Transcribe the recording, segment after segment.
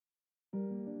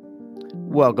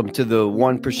Welcome to the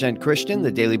 1% Christian,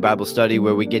 the daily Bible study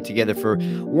where we get together for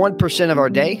 1% of our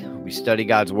day. We study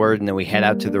God's word and then we head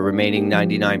out to the remaining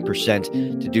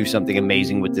 99% to do something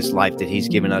amazing with this life that he's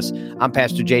given us. I'm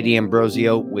Pastor J.D.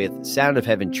 Ambrosio with Sound of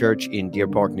Heaven Church in Deer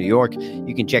Park, New York.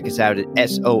 You can check us out at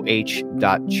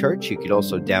soh.church. You can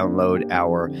also download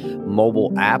our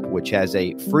mobile app, which has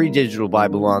a free digital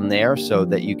Bible on there so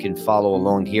that you can follow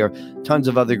along here. Tons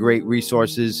of other great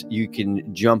resources. You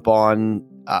can jump on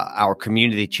our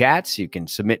community chats. You can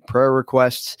submit prayer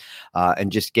requests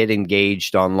and just get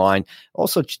engaged online.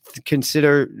 Also,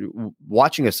 consider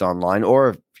watching us online, or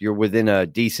if you're within a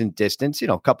decent distance,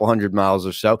 a couple 100 miles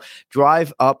or so,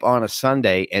 drive up on a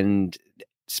Sunday and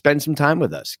spend some time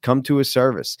with us. Come to a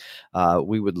service.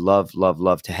 We would love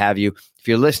to have you. If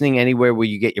you're listening anywhere where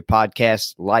you get your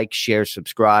podcasts, like, share,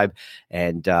 subscribe,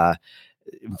 and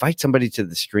invite somebody to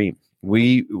the stream.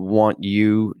 We want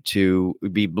you to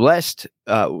be blessed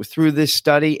through this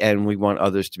study, and we want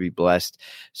others to be blessed.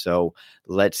 So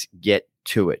let's get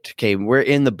to it. Okay, we're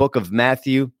in the book of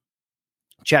Matthew,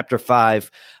 chapter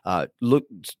 5.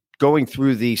 Going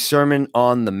through the Sermon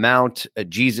on the Mount.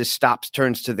 Jesus stops,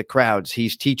 turns to the crowds.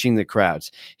 He's teaching the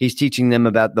crowds. He's teaching them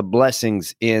about the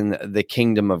blessings in the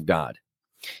kingdom of God.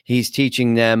 He's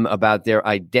teaching them about their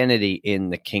identity in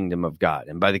the kingdom of God.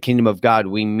 And by the kingdom of God,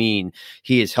 we mean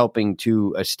he is helping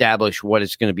to establish what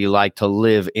it's going to be like to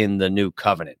live in the new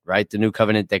covenant, right? The new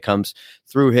covenant that comes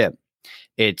through him.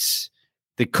 It's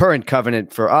the current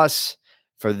covenant for us,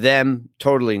 for them,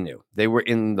 totally new. They were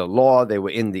in the law. They were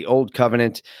in the old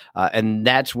covenant. And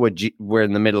that's what we're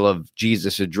in the middle of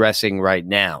Jesus addressing right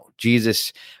now.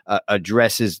 Jesus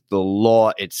addresses the law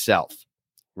itself.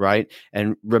 Right?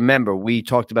 And remember, we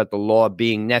talked about the law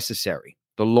being necessary.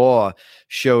 The law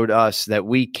showed us that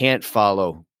we can't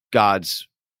follow God's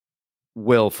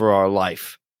will for our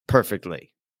life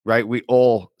perfectly, right? We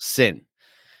all sin.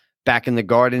 Back in the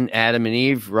garden, Adam and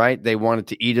Eve, right? They wanted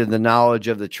to eat of the knowledge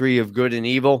of the tree of good and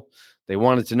evil. They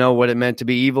wanted to know what it meant to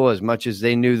be evil as much as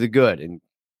they knew the good. And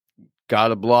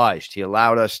God obliged. He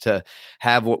allowed us to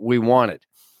have what we wanted.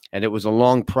 And it was a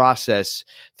long process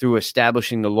through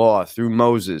establishing the law, through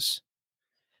Moses,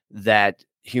 that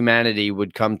humanity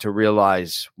would come to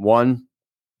realize, one,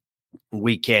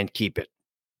 we can't keep it.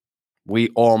 We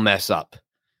all mess up.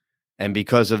 And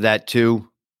because of that, too,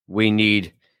 we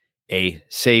need a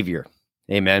Savior.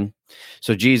 Amen.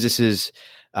 So Jesus is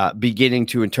beginning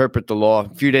to interpret the law.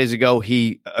 A few days ago,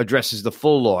 he addresses the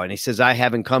full law, and he says, I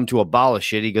haven't come to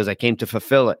abolish it. He goes, I came to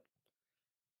fulfill it.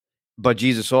 But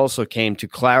Jesus also came to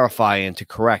clarify and to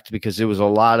correct, because there was a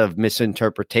lot of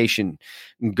misinterpretation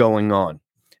going on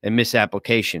and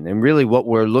misapplication. And really what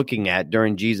we're looking at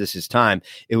during Jesus's time,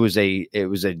 it was a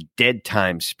dead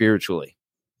time spiritually.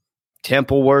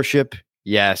 Temple worship,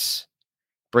 yes.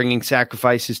 Bringing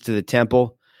sacrifices to the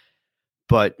temple,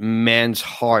 but man's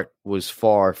heart was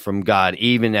far from God,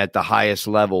 even at the highest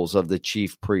levels of the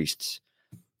chief priests.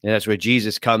 And that's where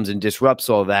Jesus comes and disrupts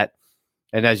all that.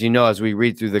 And as you know, as we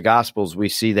read through the Gospels, we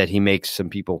see that he makes some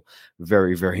people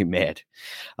very, very mad.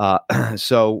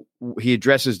 So he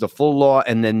addresses the full law.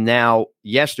 And then now,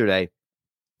 yesterday,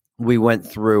 we went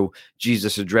through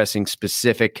Jesus addressing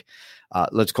specific,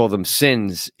 let's call them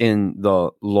sins in the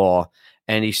law.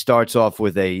 And he starts off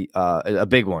with a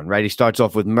big one, right? He starts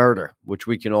off with murder, which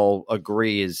we can all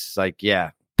agree is like,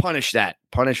 yeah, punish that,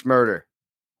 punish murder.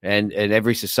 And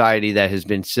every society that has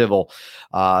been civil,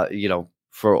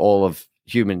 for all of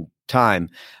human time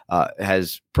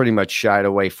has pretty much shied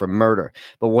away from murder.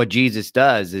 But what Jesus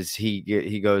does is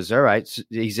he goes, all right.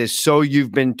 He says, so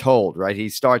you've been told, right? He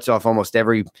starts off almost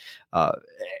every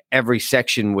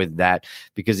section with that,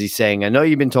 because he's saying, I know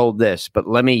you've been told this, but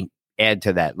let me add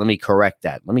to that. Let me correct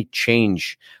that. Let me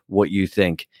change what you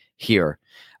think here.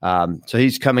 So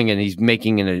he's coming and he's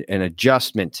making an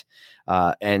adjustment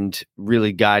and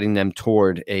really guiding them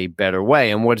toward a better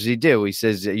way. And what does he do? He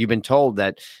says, you've been told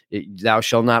that thou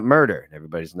shalt not murder.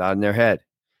 Everybody's nodding their head.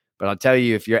 But I'll tell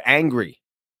you, if you're angry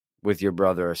with your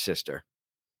brother or sister,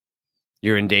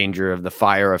 you're in danger of the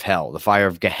fire of hell, the fire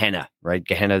of Gehenna, right?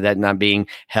 Gehenna, that not being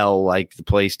hell like the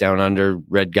place down under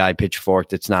red guy pitchfork.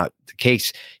 That's not the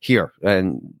case here.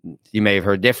 And you may have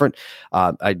heard different.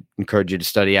 I encourage you to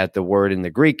study out the word in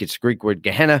the Greek. It's the Greek word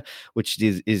Gehenna, which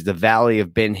is the valley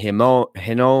of Ben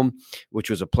Hinnom, which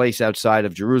was a place outside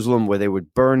of Jerusalem where they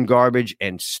would burn garbage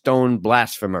and stone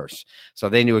blasphemers. So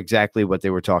they knew exactly what they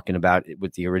were talking about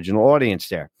with the original audience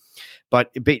there.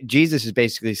 But Jesus is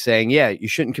basically saying, yeah, you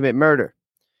shouldn't commit murder,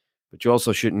 but you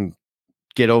also shouldn't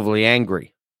get overly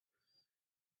angry.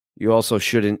 You also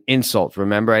shouldn't insult.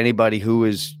 Remember, anybody who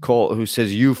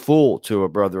says you fool to a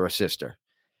brother or sister.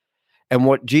 And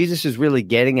what Jesus is really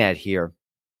getting at here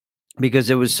because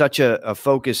there was such a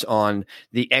focus on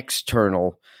the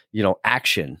external,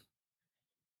 action,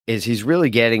 is he's really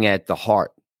getting at the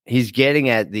heart. He's getting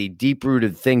at the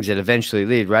deep-rooted things that eventually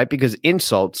lead, right? Because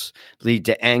insults lead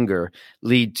to anger,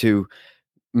 lead to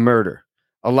murder.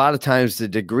 A lot of times the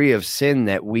degree of sin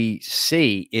that we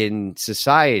see in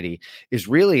society is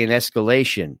really an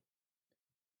escalation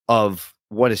of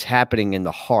what is happening in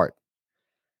the heart.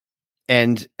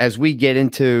 And as we get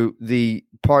into the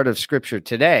part of scripture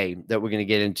today that we're going to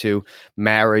get into,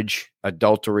 marriage,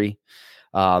 adultery,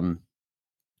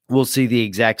 we'll see the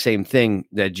exact same thing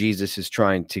that Jesus is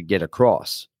trying to get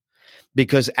across.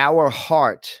 Because our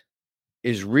heart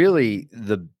is really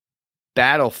the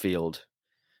battlefield.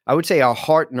 I would say our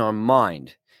heart and our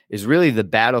mind is really the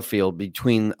battlefield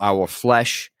between our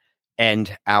flesh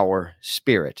and our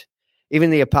spirit. Even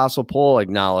the Apostle Paul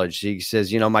acknowledged, he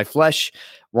says, my flesh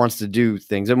wants to do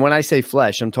things. And when I say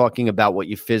flesh, I'm talking about what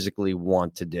you physically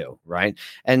want to do, right?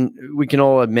 And we can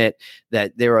all admit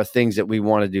that there are things that we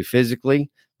want to do physically,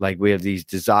 like we have these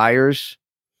desires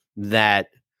that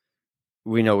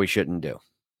we know we shouldn't do,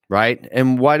 right?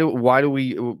 And why do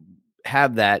we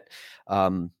have that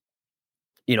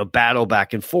battle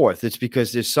back and forth? It's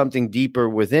because there's something deeper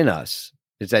within us.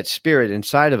 It's that spirit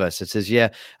inside of us that says, yeah,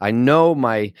 I know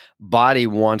my body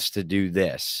wants to do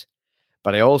this,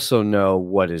 but I also know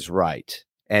what is right.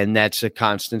 And that's a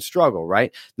constant struggle,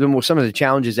 right? Then some of the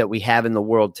challenges that we have in the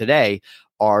world today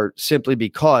are simply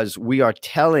because we are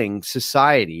telling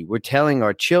society, we're telling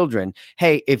our children,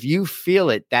 hey, if you feel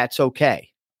it, that's okay.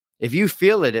 If you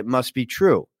feel it, it must be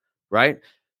true, right?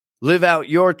 Live out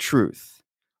your truth.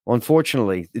 Well,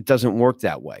 unfortunately, it doesn't work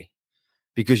that way,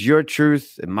 because your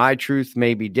truth and my truth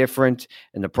may be different.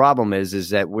 And the problem is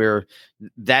that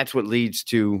that's what leads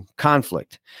to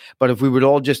conflict. But if we would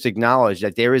all just acknowledge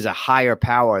that there is a higher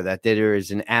power, that there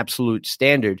is an absolute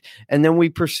standard, and then we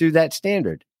pursue that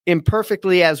standard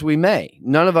imperfectly as we may.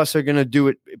 None of us are going to do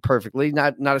it perfectly,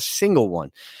 not a single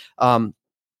one.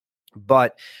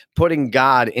 But putting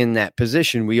God in that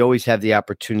position, we always have the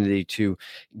opportunity to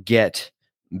get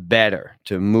better,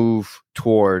 to move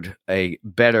toward a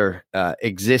better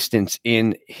existence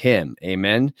in Him.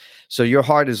 Amen. So your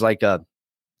heart is like a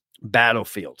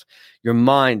battlefield. Your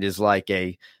mind is like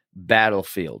a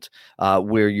battlefield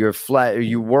where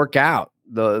you work out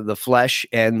the flesh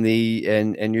and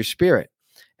and your spirit.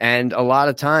 And a lot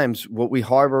of times what we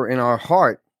harbor in our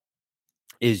heart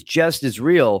is just as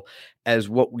real as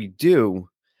what we do.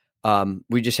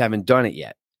 We just haven't done it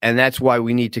yet. And that's why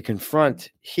we need to confront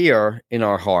here in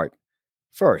our heart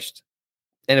first.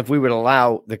 And if we would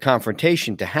allow the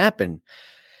confrontation to happen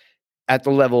at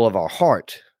the level of our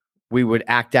heart, we would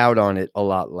act out on it a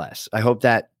lot less. I hope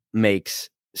that makes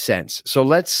sense. So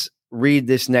let's read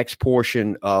this next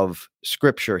portion of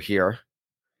scripture here.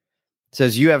 It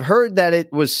says, "You have heard that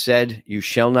it was said, 'You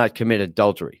shall not commit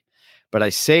adultery.' But I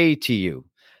say to you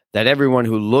that everyone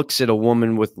who looks at a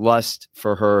woman with lust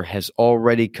for her has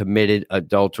already committed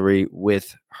adultery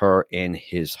with her in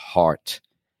his heart."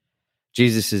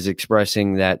 Jesus is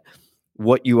expressing that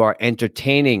what you are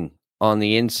entertaining on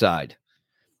the inside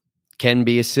can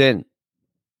be a sin.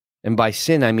 And by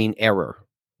sin, I mean error,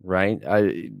 right?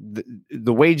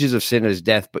 The wages of sin is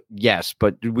death, but yes,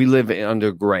 but we live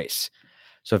under grace.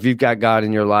 So if you've got God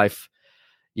in your life,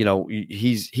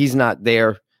 he's not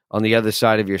there on the other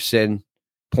side of your sin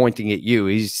pointing at you.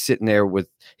 He's sitting there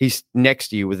he's next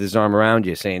to you with his arm around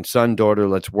you saying, "Son, daughter,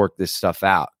 let's work this stuff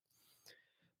out."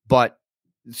 But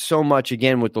so much,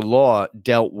 again, with the law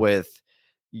dealt with,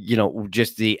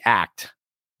 just the act,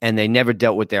 and they never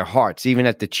dealt with their hearts, even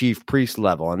at the chief priest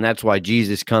level. And that's why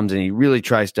Jesus comes and he really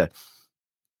tries to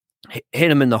hit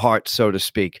them in the heart, so to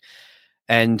speak.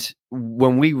 And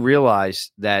when we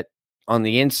realize that on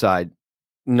the inside,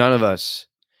 none of us,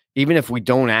 even if we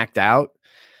don't act out,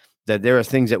 that there are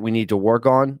things that we need to work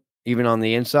on, even on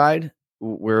the inside,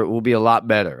 we'll be a lot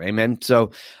better. Amen.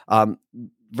 So,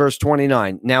 verse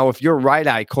 29, "Now, if your right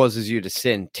eye causes you to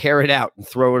sin, tear it out and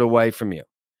throw it away from you.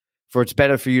 For it's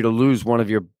better for you to lose one of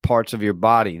your parts of your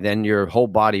body than your whole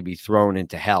body be thrown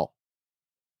into hell."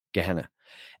 Gehenna.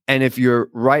 "And if your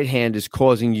right hand is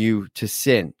causing you to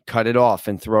sin, cut it off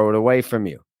and throw it away from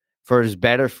you. For it is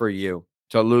better for you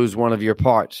to lose one of your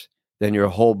parts than your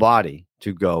whole body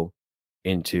to go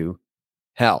into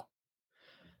hell."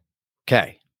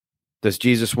 Okay. Does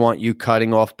Jesus want you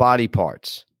cutting off body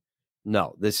parts?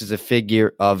 No, this is a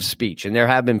figure of speech. And there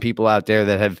have been people out there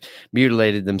that have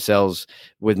mutilated themselves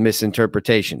with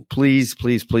misinterpretation. Please,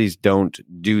 please, please don't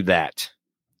do that.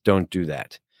 Don't do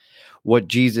that. What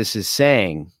Jesus is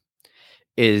saying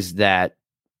is that,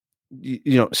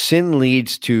 sin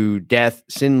leads to death.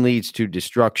 Sin leads to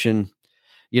destruction.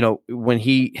 When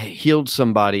he healed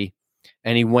somebody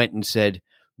and he went and said,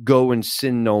 go and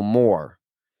sin no more,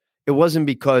 it wasn't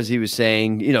because he was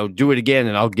saying, do it again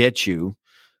and I'll get you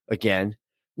again.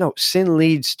 No, sin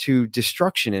leads to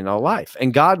destruction in our life.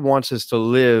 And God wants us to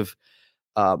live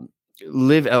a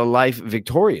life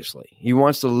victoriously. He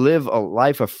wants to live a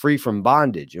life free from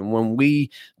bondage. And when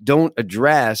we don't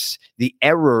address the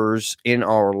errors in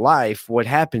our life, what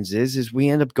happens is we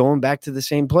end up going back to the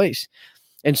same place.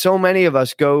 And so many of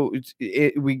us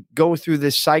we go through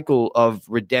this cycle of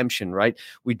redemption, right?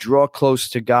 We draw close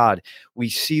to God. We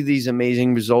see these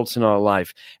amazing results in our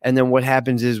life. And then what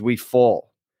happens is we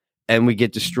fall and we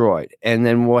get destroyed. And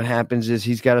then what happens is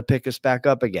he's got to pick us back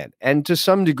up again. And to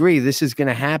some degree, this is going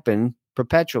to happen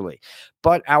perpetually.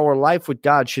 But our life with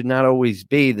God should not always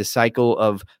be the cycle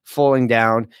of falling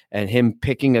down and him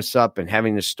picking us up and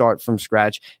having to start from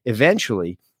scratch.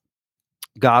 Eventually,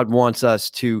 God wants us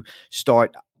to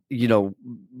start,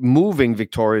 moving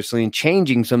victoriously and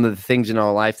changing some of the things in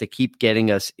our life that keep getting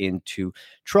us into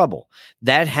trouble.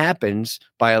 That happens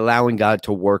by allowing God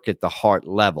to work at the heart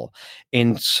level.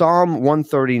 In Psalm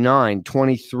 139,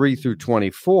 23 through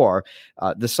 24,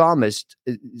 the psalmist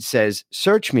says,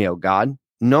 search me, O God,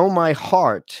 know my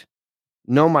heart,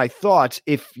 know my thoughts.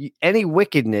 If any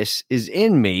wickedness is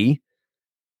in me,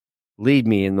 lead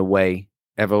me in the way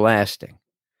everlasting.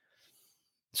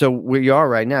 So where you are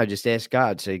right now, just ask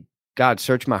God, say, God,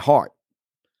 search my heart.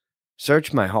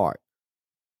 Search my heart.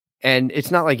 And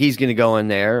it's not like he's going to go in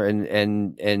there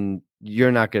and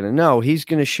you're not going to know. He's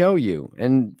going to show you.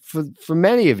 And for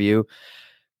many of you,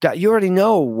 God, you already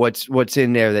know what's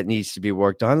in there that needs to be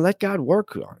worked on. Let God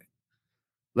work on it.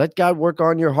 Let God work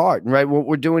on your heart. And right, what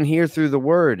we're doing here through the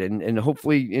word and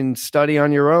hopefully in study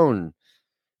on your own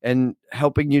and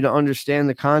helping you to understand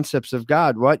the concepts of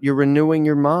God, you're renewing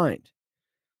your mind.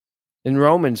 In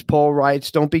Romans, Paul writes,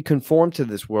 don't be conformed to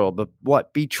this world,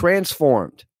 but be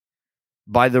transformed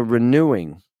by the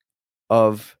renewing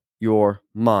of your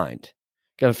mind.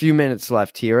 Got a few minutes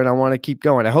left here, and I want to keep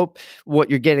going. I hope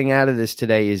what you're getting out of this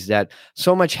today is that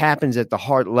so much happens at the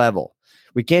heart level.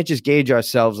 We can't just gauge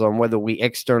ourselves on whether we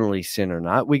externally sin or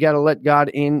not. We got to let God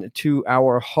into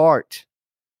our heart.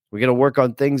 We got to work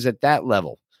on things at that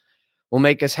level. Will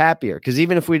make us happier. Because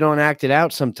even if we don't act it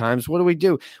out sometimes, what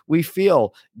do? We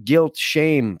feel guilt,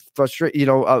 shame,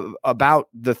 frustration, about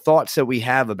the thoughts that we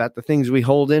have, about the things we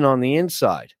hold in on the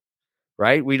inside,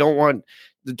 right? We don't want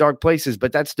the dark places,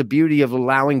 but that's the beauty of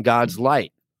allowing God's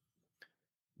light.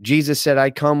 Jesus said, I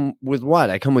come with what?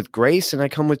 I come with grace and I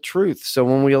come with truth. So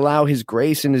when we allow his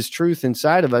grace and his truth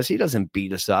inside of us, he doesn't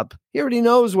beat us up. He already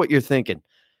knows what you're thinking.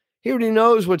 He already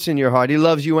knows what's in your heart. He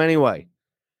loves you anyway.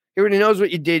 He already knows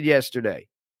what you did yesterday,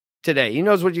 today. He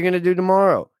knows what you're going to do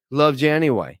tomorrow. He loves you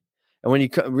anyway. And when you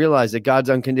realize that God's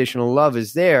unconditional love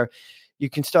is there, you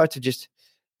can start to just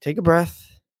take a breath.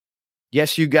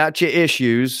 Yes, you got your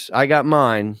issues. I got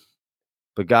mine.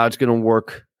 But God's going to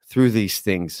work through these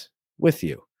things with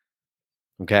you.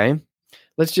 Okay?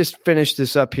 Let's just finish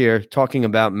this up here talking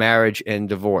about marriage and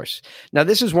divorce. Now,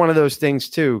 this is one of those things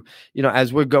too,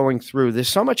 as we're going through, there's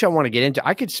so much I want to get into.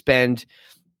 I could spend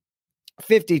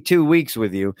 52 weeks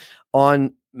with you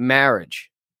on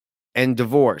marriage and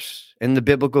divorce and the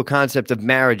biblical concept of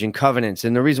marriage and covenants.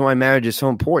 And the reason why marriage is so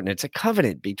important, it's a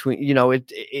covenant between,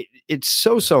 it's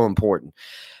so important,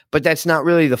 but that's not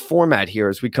really the format here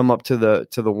as we come up to the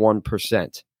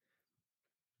 1%.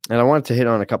 And I wanted to hit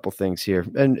on a couple things here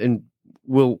and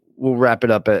we'll wrap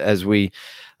it up as we,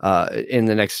 in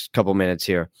the next couple minutes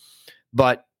here.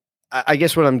 But I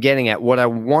guess what I'm getting at, what I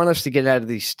want us to get out of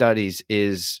these studies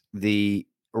is the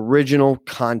original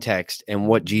context and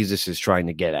what Jesus is trying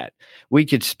to get at. We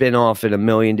could spin off in a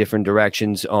million different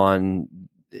directions on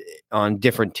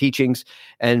different teachings,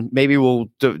 and maybe we'll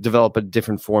develop a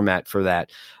different format for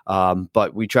that.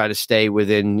 But we try to stay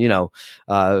within,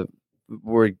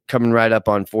 we're coming right up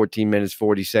on 14 minutes,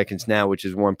 40 seconds now, which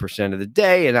is 1% of the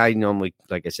day. And I normally,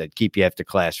 like I said, keep you after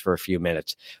class for a few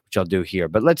minutes, which I'll do here.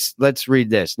 But let's read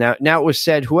this. Now it was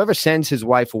said, whoever sends his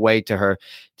wife away to her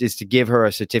is to give her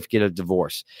a certificate of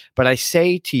divorce. But I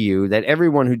say to you that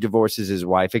everyone who divorces his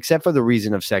wife, except for the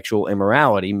reason of sexual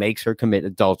immorality, makes her commit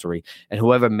adultery. And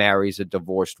whoever marries a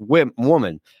divorced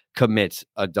woman commits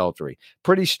adultery.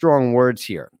 Pretty strong words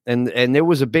here. And there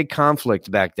was a big conflict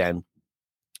back then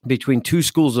between two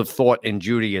schools of thought in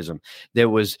Judaism. There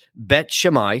was Bet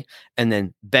Shammai and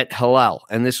then Bet Hillel.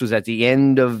 And this was at the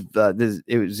end of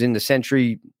it was in the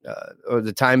century or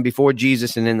the time before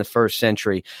Jesus and in the first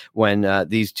century when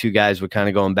these two guys were kind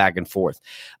of going back and forth.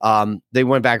 They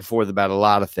went back and forth about a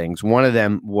lot of things. One of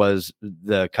them was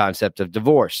the concept of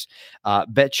divorce.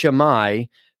 Bet Shammai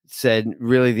said,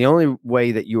 really, the only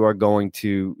way that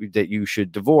you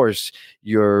should divorce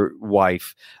your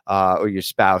wife or your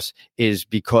spouse is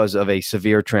because of a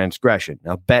severe transgression.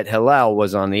 Now, Bet Hillel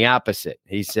was on the opposite.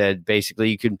 He said,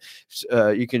 basically,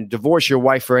 you can divorce your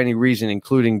wife for any reason,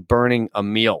 including burning a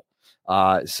meal.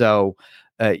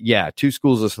 Two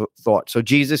schools of thought. So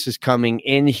Jesus is coming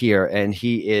in here, and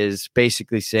he is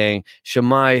basically saying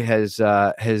Shammai has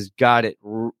got it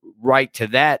right to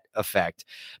that effect.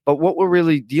 But what we're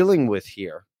really dealing with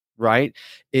here, right,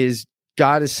 is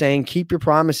God is saying, keep your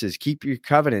promises, keep your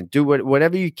covenant, do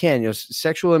whatever you can.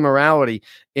 Sexual immorality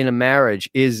in a marriage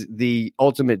is the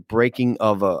ultimate breaking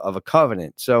of a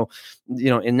covenant. So,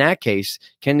 in that case,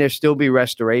 can there still be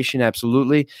restoration?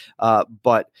 Absolutely.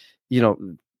 But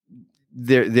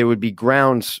there would be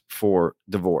grounds for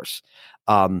divorce.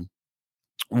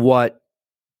 What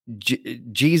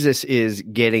Jesus is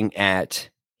getting at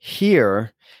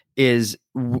here is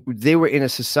they were in a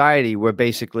society where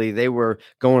basically they were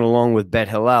going along with Bet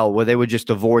Hillel, where they were just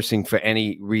divorcing for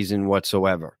any reason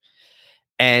whatsoever.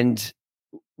 And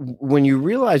when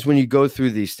you go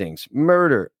through these things,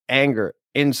 murder, anger,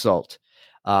 insult,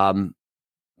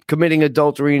 committing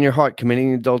adultery in your heart,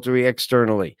 committing adultery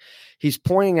externally, he's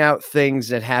pointing out things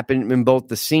that happen in both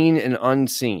the seen and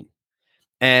unseen.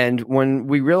 And when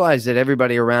we realize that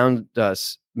everybody around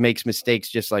us makes mistakes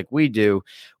just like we do,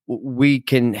 we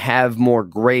can have more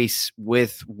grace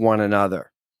with one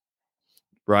another,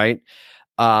 right?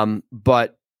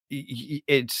 But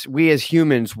we as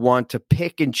humans want to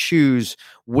pick and choose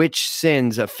which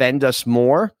sins offend us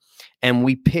more, and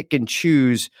we pick and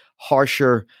choose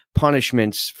harsher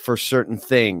punishments for certain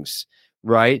things,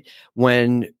 right?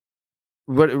 When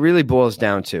what it really boils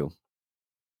down to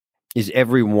is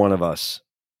every one of us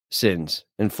sins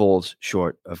and falls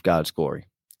short of God's glory.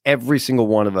 Every single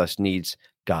one of us needs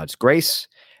God's grace,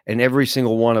 and every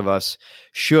single one of us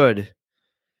should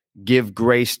give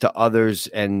grace to others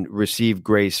and receive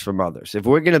grace from others. If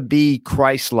we're going to be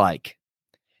Christ-like,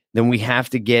 then we have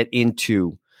to get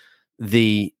into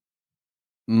the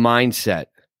mindset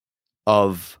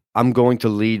of, I'm going to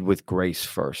lead with grace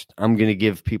first. I'm going to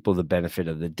give people the benefit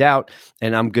of the doubt,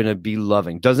 and I'm going to be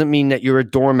loving. Doesn't mean that you're a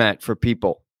doormat for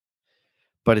people,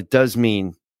 but it does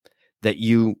mean that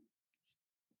you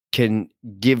can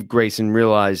give grace and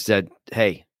realize that,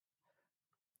 hey,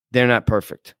 they're not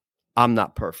perfect. I'm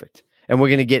not perfect. And we're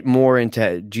going to get more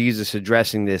into Jesus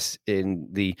addressing this in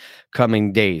the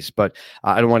coming days, but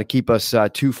I don't want to keep us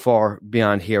too far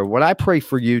beyond here. What I pray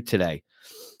for you today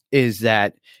is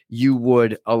that you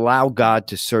would allow God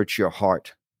to search your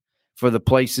heart for the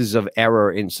places of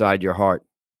error inside your heart,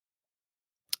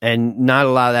 and not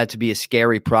allow that to be a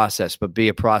scary process, but be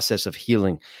a process of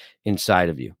healing inside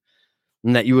of you.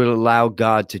 And that you would allow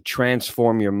God to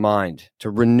transform your mind,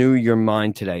 to renew your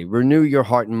mind today, renew your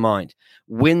heart and mind,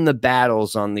 win the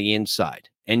battles on the inside.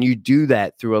 And you do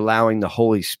that through allowing the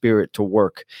Holy Spirit to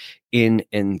work in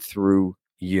and through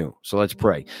you. So let's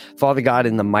pray. Father God,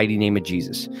 in the mighty name of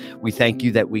Jesus, we thank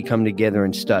you that we come together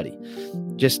and study.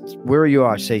 Just where you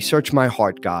are, say, search my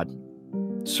heart, God.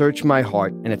 Search my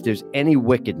heart. And if there's any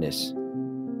wickedness,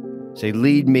 say,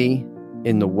 lead me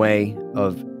in the way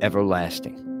of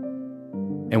everlasting.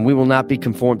 And we will not be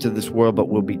conformed to this world, but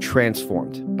will be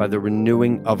transformed by the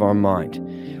renewing of our mind.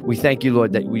 We thank you,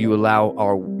 Lord, that you allow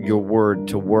your word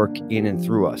to work in and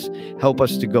through us. Help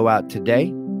us to go out today,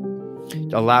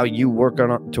 to allow you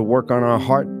to work on our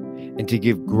heart, and to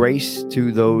give grace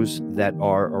to those that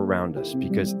are around us,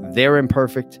 because they're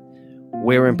imperfect,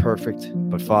 we're imperfect,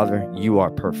 but Father, you are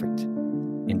perfect.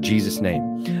 In Jesus' name.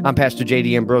 I'm Pastor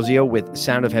J.D. Ambrosio with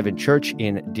Sound of Heaven Church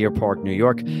in Deer Park, New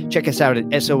York. Check us out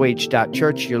at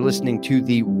soh.church. You're listening to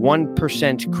the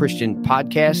 1% Christian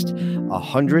podcast.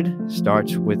 100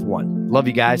 starts with 1. Love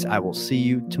you guys. I will see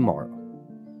you tomorrow.